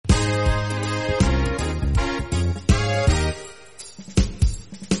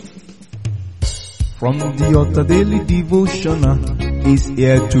From the altar daily devotional is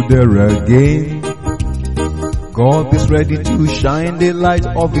here to there again. God is ready to shine the light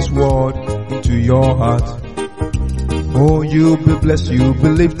of His word into your heart. Oh, you'll be blessed, you'll be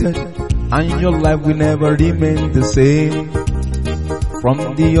lifted, and your life will never remain the same.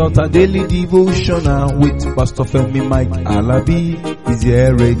 From the altar daily devotional with Pastor Femi Mike Alabi is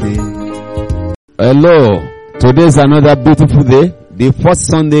here again. Hello, today is another beautiful day, the first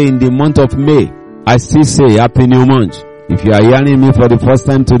Sunday in the month of May. I still say Happy New Month. If you are hearing me for the first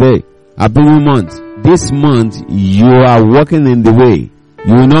time today, Happy New Month. This month, you are walking in the way.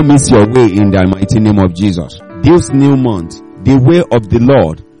 You will not miss your way in the mighty name of Jesus. This new month, the way of the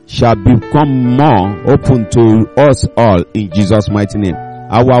Lord shall become more open to us all in Jesus' mighty name.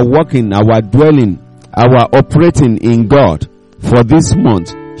 Our walking, our dwelling, our operating in God for this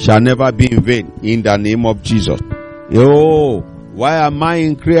month shall never be in vain in the name of Jesus. Oh, why am I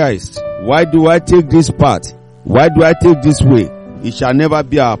in Christ? Why do I take this path? Why do I take this way? It shall never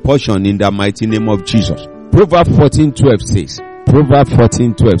be our portion in the mighty name of Jesus. Proverbs 14:12 says, Proverbs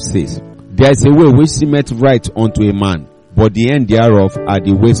 14:12 says, there is a way which seemeth right unto a man, but the end thereof are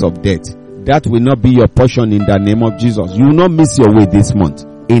the ways of death. That will not be your portion in the name of Jesus. You will not miss your way this month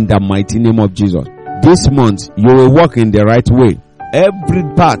in the mighty name of Jesus. This month, you will walk in the right way. Every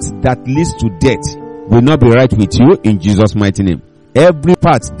path that leads to death will not be right with you in Jesus' mighty name. Every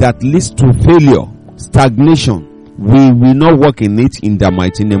path that leads to failure, stagnation, we will not walk in it in the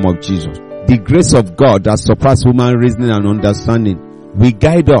mighty name of Jesus. The grace of God that surpasses human reasoning and understanding will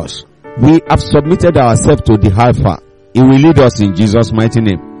guide us. We have submitted ourselves to the Alpha. It will lead us in Jesus' mighty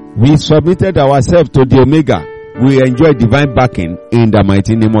name. We submitted ourselves to the Omega. We enjoy divine backing in the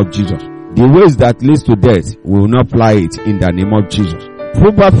mighty name of Jesus. The ways that leads to death, we will not apply it in the name of Jesus.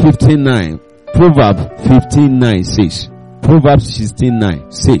 Proverbs 15:9 says, Proverbs 16:9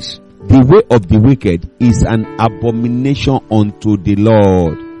 says, the way of the wicked is an abomination unto the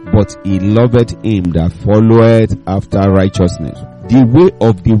Lord, but He loveth him that followeth after righteousness. The way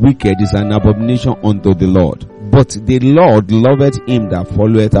of the wicked is an abomination unto the Lord, but the Lord loveth him that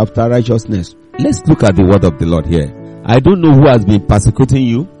followeth after righteousness. Let's look at the word of the Lord here. I don't know who has been persecuting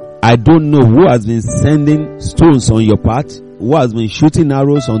you. I don't know who has been sending stones on your path, who has been shooting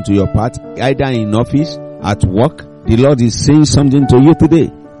arrows onto your path, either in office, at work. The Lord is saying something to you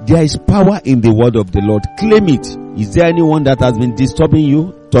today. There is power in the word of the Lord. Claim it. Is there anyone that has been disturbing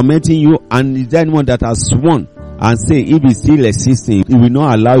you, tormenting you, and is there anyone that has sworn and say if it still existing, it will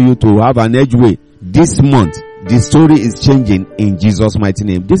not allow you to have an edgeway? This month, the story is changing in Jesus' mighty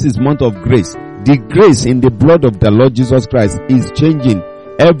name. This is month of grace. The grace in the blood of the Lord Jesus Christ is changing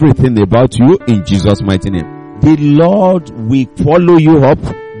everything about you in Jesus' mighty name. The Lord will follow you up,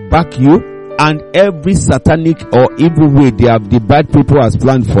 back you, and every satanic or evil way the bad people has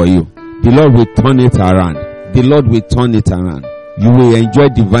planned for you, the Lord will turn it around. The Lord will turn it around. You will enjoy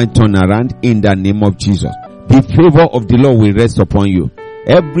divine turnaround in the name of Jesus. The favor of the Lord will rest upon you.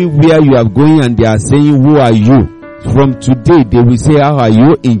 Everywhere you are going and they are saying, who are you? From today they will say, how are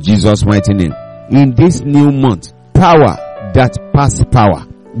you? In Jesus' mighty name. In this new month, power that passes power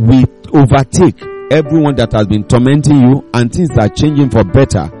will overtake everyone that has been tormenting you, and things are changing for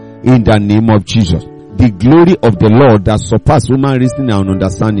better in the name of Jesus. The glory of the Lord that surpasses human reasoning and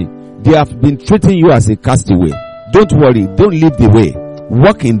understanding. They have been treating you as a castaway. Don't worry. Don't leave the way.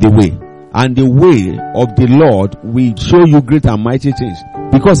 Walk in the way. And the way of the Lord will show you great and mighty things.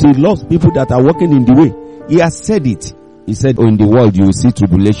 Because He loves people that are walking in the way. He has said it. He said, in the world you will see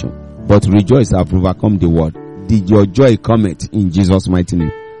tribulation, but rejoice, I have overcome the world. Your joy cometh in Jesus' mighty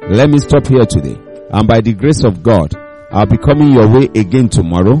name. Let me stop here today. And by the grace of God, I'll be coming your way again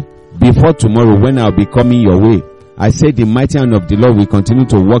tomorrow. Before tomorrow, when I'll be coming your way, I say the mighty hand of the Lord will continue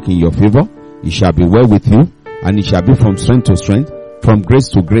to work in your favor. It shall be well with you, and it shall be from strength to strength, from grace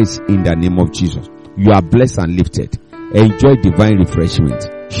to grace in the name of Jesus. You are blessed and lifted. Enjoy divine refreshment.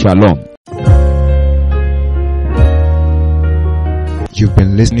 Shalom. You've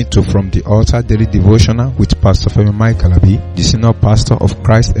been listening to From the Altar Daily Devotional with Pastor Femi Mike Alabi, the Senior Pastor of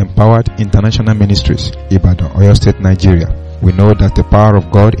Christ Empowered International Ministries, Ibadan, Oyo State, Nigeria. We know that the power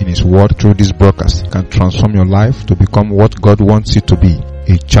of God in His Word through this broadcast can transform your life to become what God wants you to be,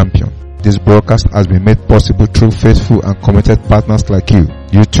 a champion. This broadcast has been made possible through faithful and committed partners like you.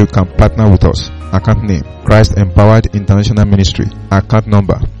 You too can partner with us. Account name, Christ Empowered International Ministry. Account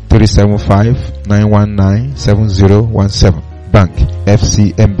number, 375-919-7017. Bank,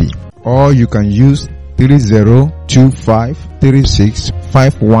 FCMB. Or you can use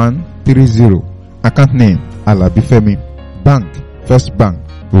 3025365130. Account name, Alabi Femi. Bank, First Bank.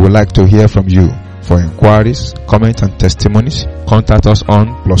 We would like to hear from you. For inquiries, comments and testimonies, contact us on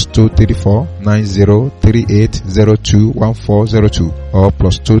 +234 9038021402 or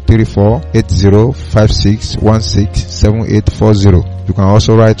 +234 8056167840. You can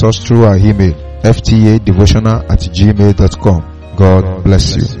also write us through our email ftadevotional@gmail.com. God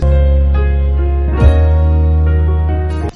bless you.